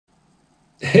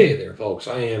Hey there folks,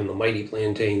 I am the Mighty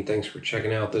Plantain. Thanks for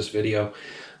checking out this video.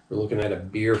 We're looking at a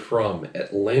beer from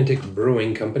Atlantic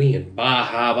Brewing Company in Bar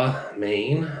Harbor,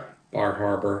 Maine. Bar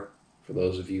Harbor, for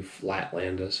those of you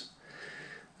Flatlanders.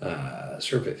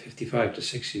 Serve at 55 to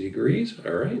 60 degrees.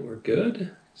 Alright, we're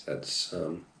good. That's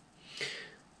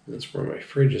where my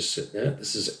fridge is sitting at.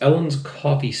 This is Ellen's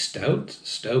Coffee Stout.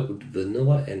 Stout with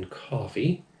vanilla and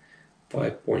coffee.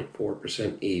 5.4%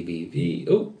 ABV.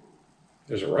 Oh,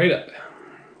 there's a write-up.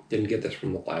 Didn't get this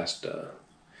from the last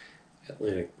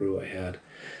Atlantic brew I had.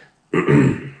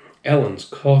 Ellen's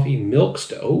Coffee Milk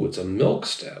Stout. Oh, it's a milk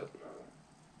stout.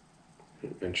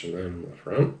 Didn't mention that in the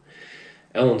front.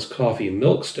 Ellen's Coffee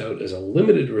Milk Stout is a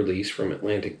limited release from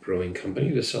Atlantic Brewing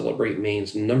Company to celebrate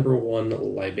Maine's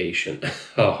 #1 libation.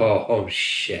 Oh,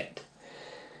 shit.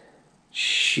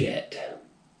 Shit.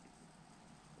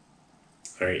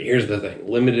 Alright, here's the thing.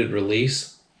 Limited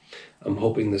release. I'm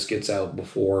hoping this gets out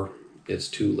before it's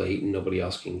too late and nobody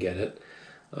else can get it.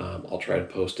 I'll try to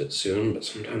post it soon, but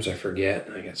sometimes I forget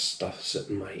and I got stuff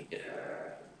sitting in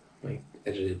my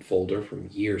edited folder from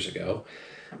years ago.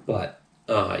 But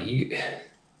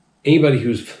anybody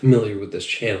who's familiar with this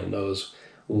channel knows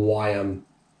why I'm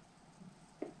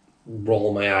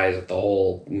rolling my eyes at the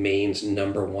whole Maine's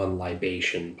 #1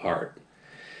 libation part.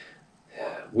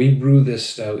 We brew this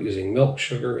stout using milk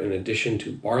sugar in addition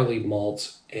to barley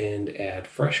malts and add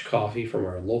fresh coffee from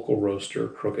our local roaster,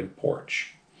 Crooked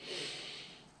Porch.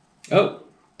 Oh,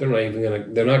 they're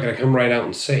not gonna come right out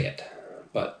and say it.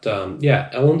 But yeah,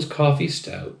 Ellen's Coffee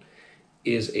Stout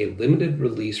is a limited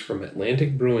release from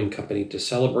Atlantic Brewing Company to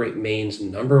celebrate Maine's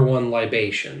 #1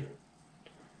 libation.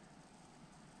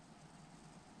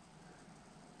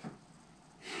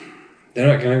 They're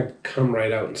not going to come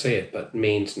right out and say it, but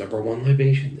Maine's #1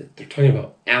 libation. They're talking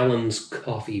about Allen's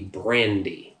Coffee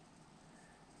Brandy.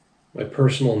 My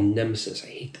personal nemesis. I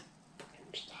hate the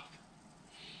fucking stuff.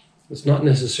 It's not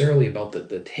necessarily about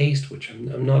the taste, which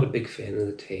I'm not a big fan of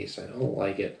the taste. I don't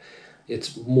like it.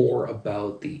 It's more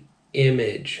about the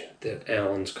image that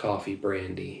Allen's Coffee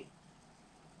Brandy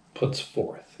puts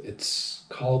forth. It's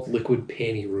called liquid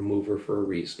panty remover for a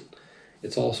reason.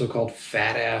 It's also called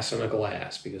fat ass in a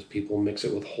glass because people mix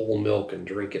it with whole milk and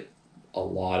drink it, a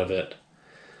lot of it.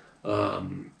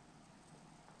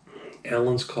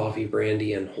 Allen's Coffee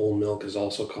Brandy and whole milk is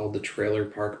also called the Trailer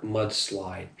Park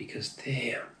Mudslide because,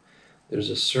 damn,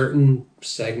 there's a certain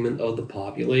segment of the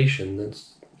population that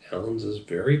Allen's is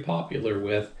very popular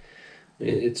with.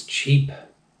 It's cheap.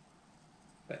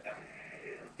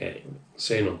 Anyway,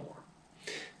 say no more.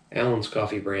 Allen's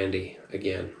Coffee Brandy,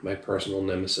 again, my personal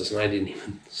nemesis, and I didn't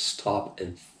even stop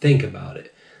and think about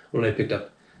it when I picked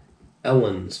up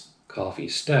Ellen's Coffee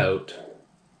Stout,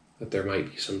 that there might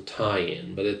be some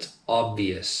tie-in, but it's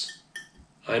obvious.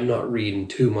 I'm not reading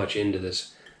too much into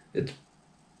this. It's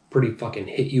pretty fucking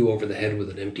hit you over the head with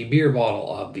an empty beer bottle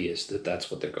obvious that that's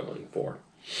what they're going for.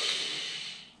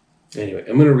 Anyway,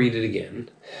 I'm going to read it again.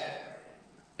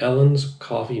 Ellen's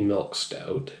Coffee Milk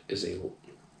Stout is a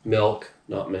milk,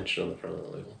 not mentioned on the front of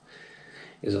the label,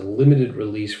 is a limited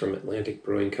release from Atlantic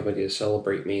Brewing Company to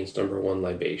celebrate Maine's #1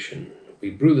 libation. We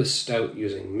brew this stout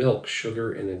using milk,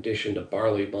 sugar, in addition to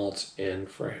barley malts, and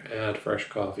add fresh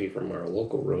coffee from our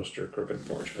local roaster, Crooked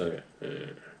Porch. Okay.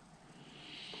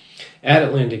 At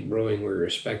Atlantic Brewing, we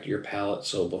respect your palate,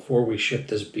 so before we ship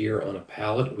this beer on a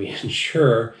pallet, we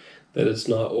ensure that it's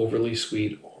not overly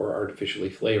sweet or artificially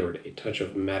flavored. A touch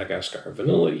of Madagascar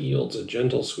vanilla yields a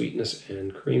gentle sweetness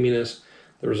and creaminess.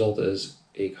 The result is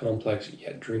a complex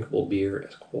yet drinkable beer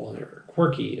as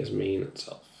quirky as Maine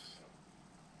itself.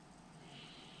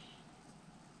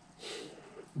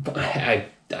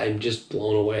 I'm just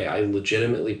blown away. I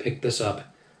legitimately picked this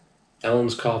up.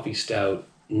 Ellen's Coffee Stout,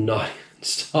 not even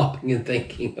stopping and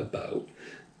thinking about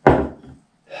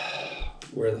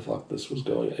where the fuck this was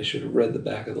going. I should have read the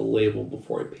back of the label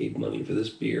before I paid money for this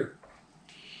beer.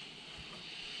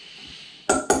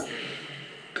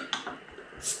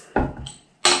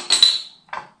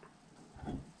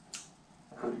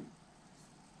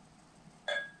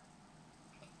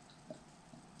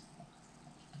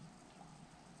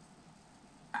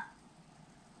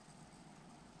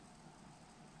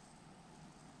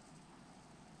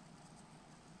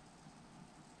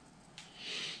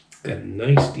 Got a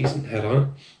nice, decent head on it.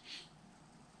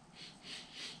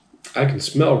 I can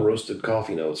smell roasted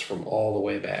coffee notes from all the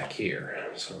way back here,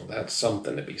 so that's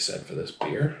something to be said for this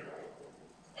beer.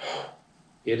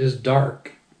 It is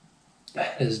dark.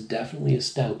 That is definitely a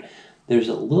stout. There's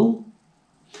a little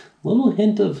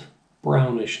hint of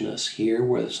brownishness here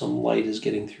where some light is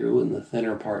getting through in the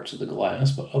thinner parts of the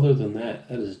glass, but other than that,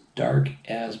 that is dark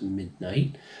as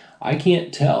midnight. I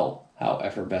can't tell how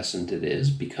effervescent it is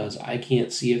because I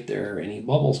can't see if there are any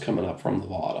bubbles coming up from the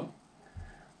bottom.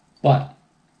 But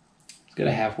it's got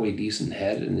a halfway decent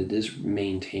head and it is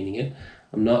maintaining it.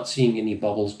 I'm not seeing any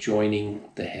bubbles joining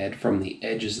the head from the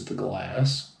edges of the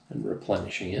glass and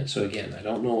replenishing it. So again, I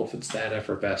don't know if it's that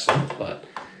effervescent, but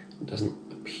it doesn't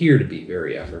appear to be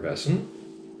very effervescent.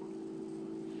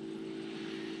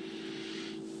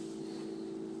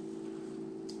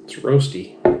 It's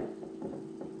roasty.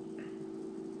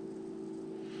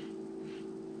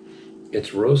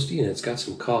 It's roasty and it's got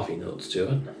some coffee notes to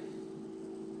it.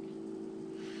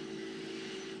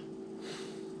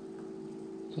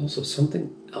 There's also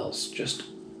something else just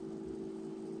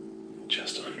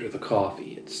under the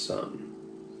coffee. It's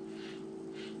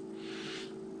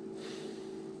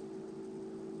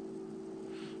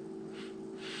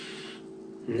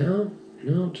no,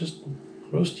 just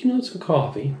roasty notes and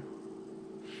coffee.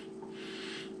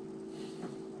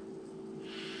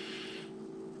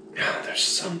 There's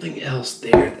something else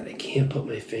there that I can't put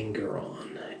my finger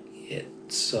on.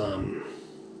 It's I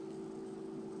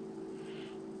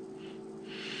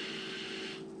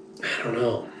don't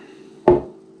know.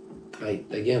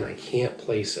 I can't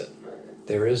place it.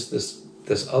 There is this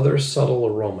other subtle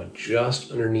aroma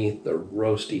just underneath the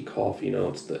roasty coffee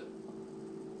notes that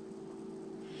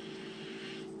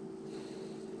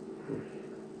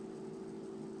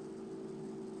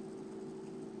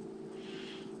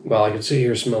well, I could sit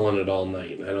here smelling it all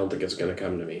night, and I don't think it's going to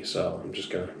come to me, so I'm just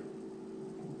going to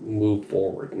move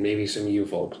forward. And maybe some of you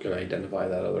folks can identify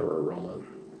that other aroma.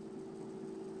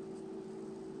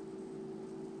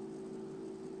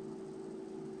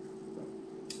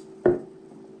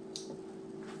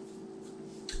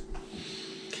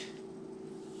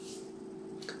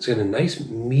 It's got a nice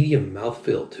medium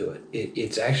mouthfeel to it.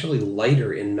 It's actually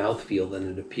lighter in mouthfeel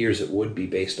than it appears it would be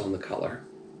based on the color.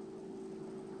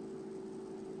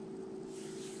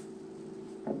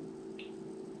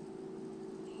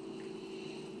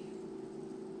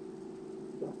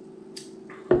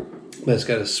 But it's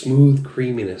got a smooth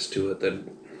creaminess to it that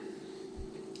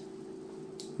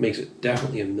makes it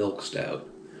definitely a milk stout.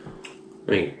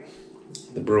 I mean,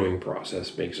 the brewing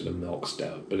process makes it a milk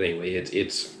stout. But anyway,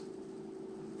 it's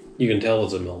you can tell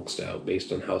it's a milk stout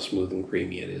based on how smooth and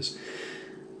creamy it is.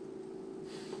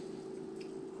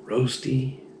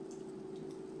 Roasty,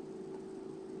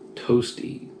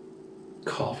 toasty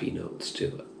coffee notes to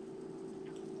it.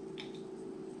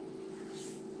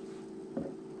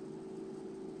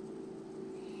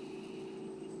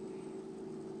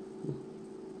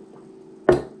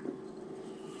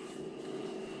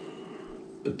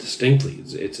 But distinctly,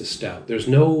 it's a stout. There's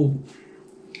no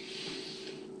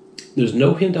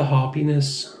hint of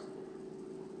hoppiness.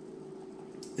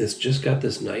 It's just got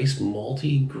this nice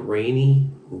malty, grainy,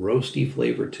 roasty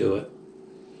flavor to it.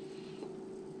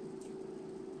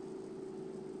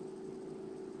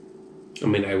 I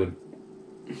mean, I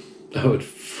would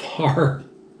far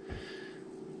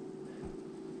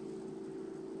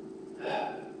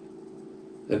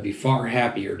I'd be far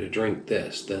happier to drink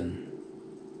this than,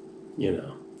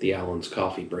 the Allen's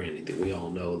coffee brandy that we all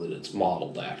know that it's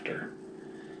modeled after.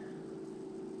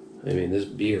 I mean, this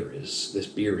beer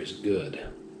is good,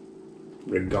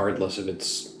 regardless of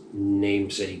its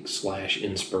namesake /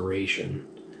 inspiration.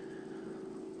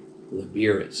 The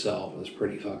beer itself is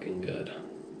pretty fucking good.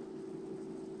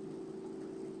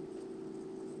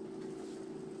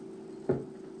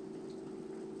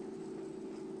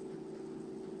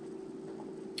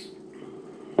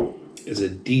 It's a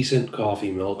decent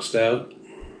coffee milk stout.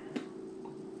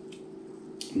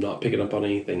 I'm not picking up on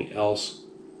anything else.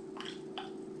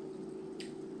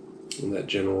 And that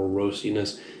general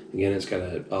roastiness. Again, it's got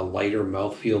a lighter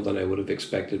mouthfeel than I would have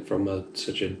expected from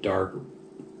such a dark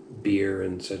beer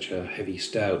and such a heavy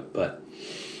stout, but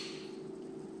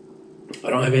I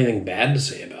don't have anything bad to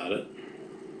say about it.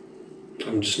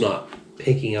 I'm just not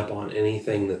picking up on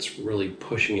anything that's really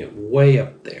pushing it way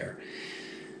up there.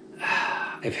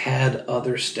 I've had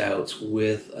other stouts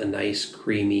with a nice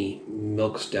creamy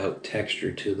milk stout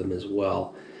texture to them as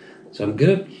well. So I'm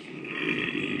gonna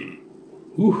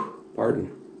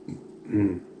pardon.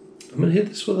 I'm gonna hit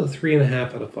this with a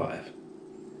 3.5 out of 5.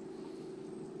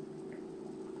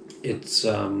 It's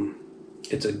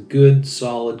a good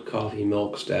solid coffee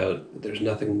milk stout. There's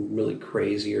nothing really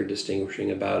crazy or distinguishing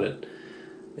about it.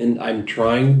 And I'm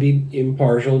trying to be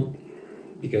impartial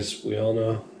because we all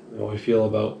know how I feel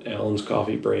about Allen's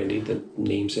Coffee Brandy, the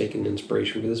namesake and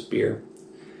inspiration for this beer.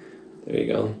 There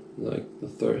you go. Like the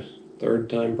third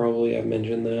time probably I've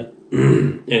mentioned that.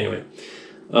 Anyway,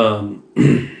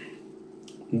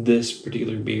 this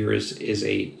particular beer is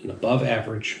an above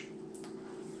average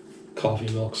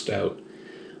coffee milk stout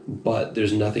but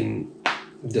there's nothing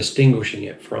distinguishing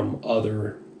it from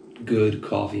other good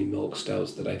coffee milk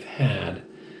stouts that I've had.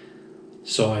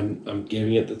 So I'm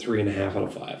giving it the 3.5 out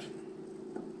of 5.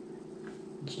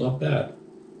 It's not bad.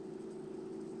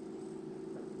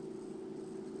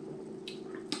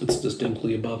 It's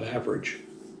distinctly above average.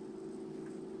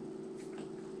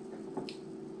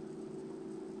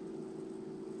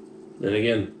 And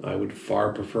again, I would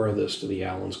far prefer this to the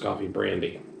Allen's Coffee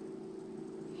Brandy.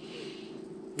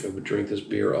 I would drink this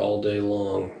beer all day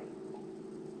long.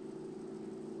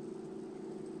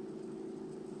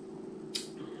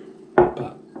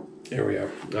 But there we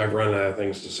are. I've run out of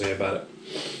things to say about it.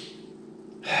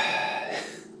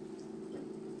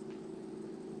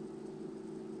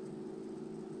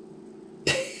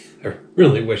 I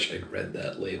really wish I'd read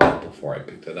that label before I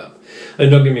picked it up.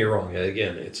 And don't get me wrong,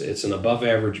 again, it's an above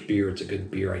average beer. It's a good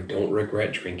beer. I don't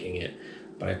regret drinking it,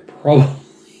 but I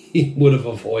probably would have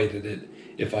avoided it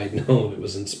if I'd known it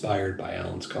was inspired by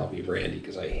Allen's Coffee Brandy,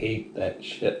 because I hate that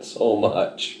shit so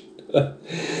much.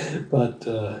 But,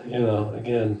 you know,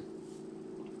 again,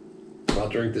 I'll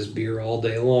drink this beer all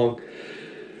day long.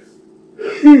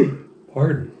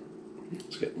 Pardon.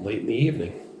 It's getting late in the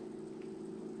evening.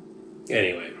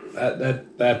 Anyway,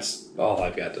 that's all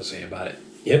I've got to say about it.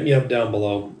 Hit me up down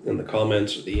below in the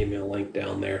comments or the email link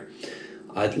down there.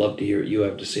 I'd love to hear what you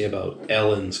have to say about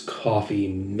Allen's Coffee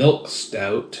Milk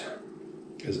Stout,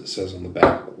 as it says on the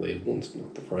back of the label, it's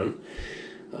not the front.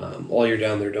 While you're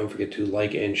down there, don't forget to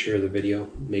like and share the video.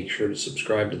 Make sure to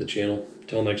subscribe to the channel.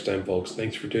 Till next time, folks,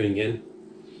 thanks for tuning in.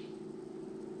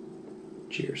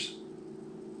 Cheers.